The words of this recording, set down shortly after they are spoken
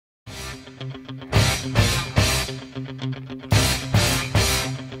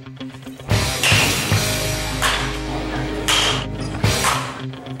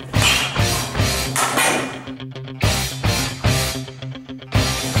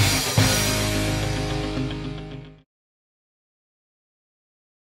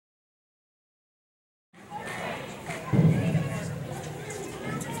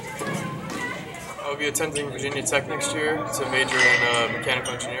be attending Virginia Tech next year to major in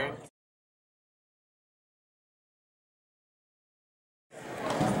mechanical engineering.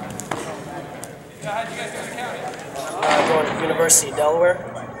 Going to the University of Delaware,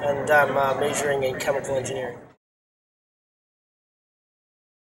 and I'm majoring in chemical engineering.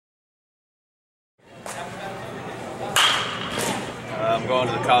 I'm going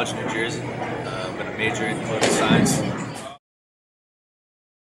to the College of New Jersey. I'm going to major in political science.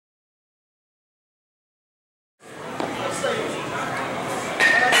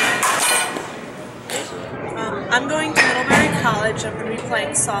 I'm going to Middlesex College. I'm going to be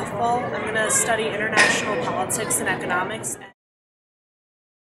playing softball. I'm going to study international politics and economics.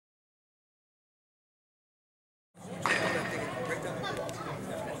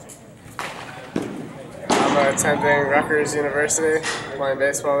 I'm attending Rutgers University, playing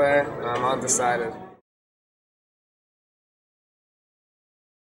baseball there. I'm undecided.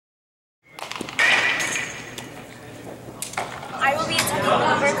 I will be attending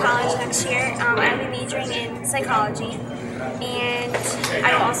Bridgewater College next year. I will be majoring in psychology, and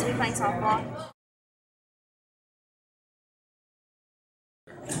I will also be playing softball.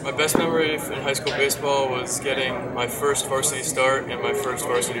 My best memory in high school baseball was getting my first varsity start and my first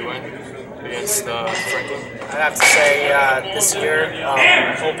varsity win against Franklin. I'd have to say this year,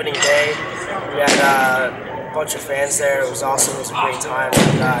 opening day, we had a bunch of fans there. It was awesome. It was a great time.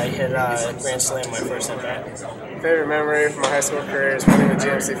 And I hit a grand slam my first at-bat. Favorite memory from my high school career is winning the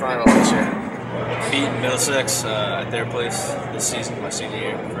GMC final this year. Beating Middlesex at their place this season, my senior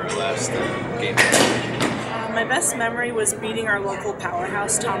year, for our last game. My best memory was beating our local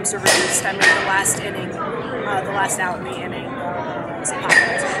powerhouse, Tom's River East. I made the last inning, the last out in the inning. It was a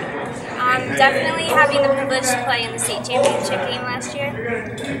popular. Definitely having the privilege to play in the state championship game last year.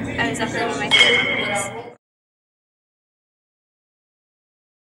 That was definitely one of my favorite memories.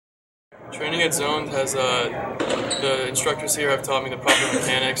 Training at Zoned has the instructors here have taught me the proper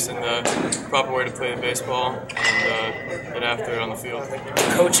mechanics and the proper way to play the baseball and after it on the field.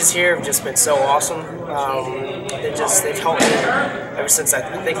 The coaches here have just been so awesome. They've helped me ever since I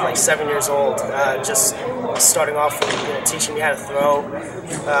think like 7 years old. Just starting off with teaching me how to throw,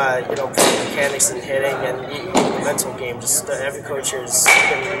 proper mechanics and hitting, and even the mental game. Just every coach here has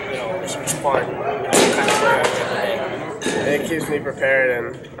been a huge part in the kind of player I am today. It keeps me prepared,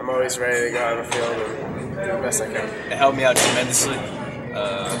 and I'm always ready to go out on the field and do the best I can. It helped me out tremendously.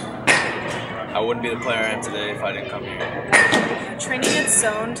 I wouldn't be the player I am today if I didn't come here. Training at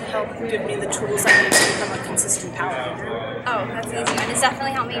Zoned helped give me the tools I need to become a consistent power hitter. Oh, that's an easy one. It's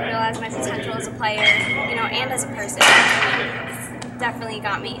definitely helped me realize my potential as a player, and as a person. It's definitely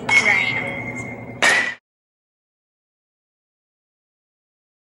got me where I am.